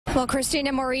Well,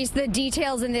 Christina Maurice, the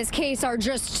details in this case are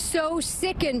just so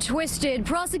sick and twisted.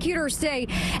 Prosecutors say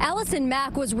Allison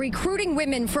Mack was recruiting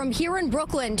women from here in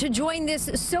Brooklyn to join this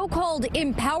so-called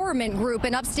empowerment group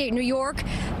in upstate New York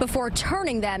before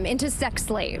turning them into sex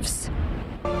slaves.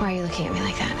 Why are you looking at me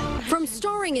like that? From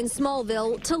starring in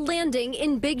Smallville to landing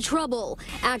in big trouble,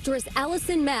 actress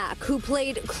Allison Mack, who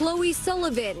played Chloe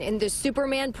Sullivan in the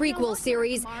Superman prequel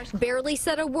series, barely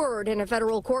said a word in a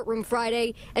federal courtroom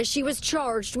Friday as she was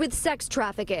charged with sex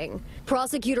trafficking.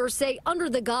 Prosecutors say under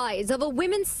the guise of a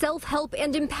women's self-help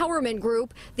and empowerment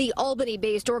group, the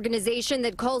Albany-based organization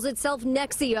that calls itself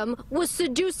NXIVM was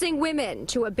seducing women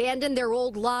to abandon their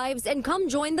old lives and come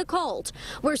join the cult,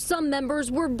 where some members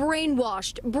were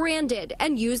brainwashed, branded,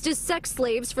 and used as sex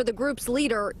slaves for the group's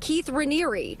leader, Keith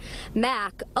Raniere.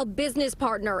 Mack, a business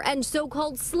partner and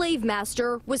so-called slave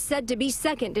master, was said to be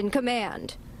second in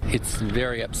command. It's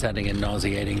very upsetting and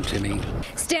nauseating to me.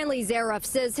 Stanley Zareff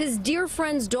says his dear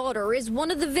friend's daughter is one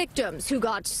of the victims who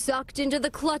got sucked into the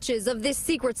clutches of this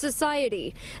secret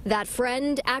society. That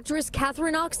friend, actress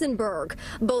Catherine Oxenberg.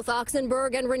 Both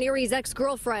Oxenberg and Raniere's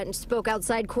ex-girlfriend spoke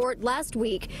outside court last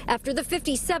week after the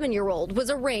 57-year-old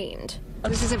was arraigned.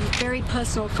 This is a very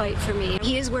personal fight for me.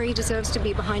 He is where he deserves to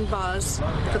be, behind bars,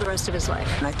 for the rest of his life.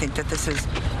 And I think that this is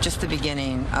just the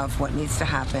beginning of what needs to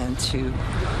happen to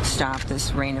stop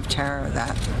this reign of terror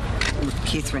that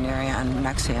Keith Raniere and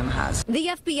NXIVM has. The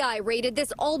FBI raided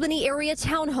this Albany area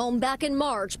townhome back in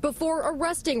March before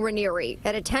arresting Raniere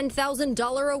at a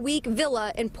 $10,000 a week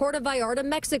villa in Puerto Vallarta,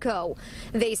 Mexico.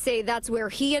 They say that's where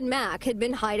he and Mack had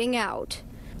been hiding out.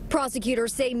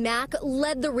 Prosecutors say Mack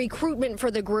led the recruitment for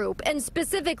the group and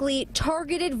specifically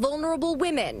targeted vulnerable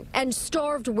women and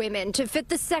starved women to fit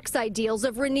the sex ideals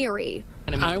of Raniere.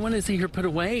 I want to see her put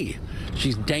away.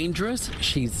 She's dangerous,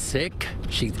 she's sick,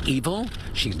 she's evil,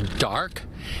 she's dark,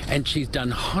 and she's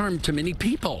done harm to many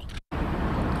people.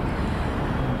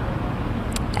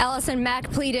 Allison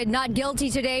Mack pleaded not guilty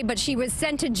today, but she was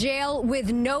sent to jail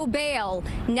with no bail.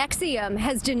 NXIVM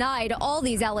has denied all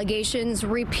these allegations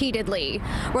repeatedly.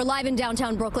 We're live in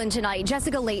downtown Brooklyn tonight.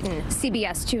 Jessica Layton,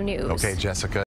 CBS 2 News. Okay, Jessica.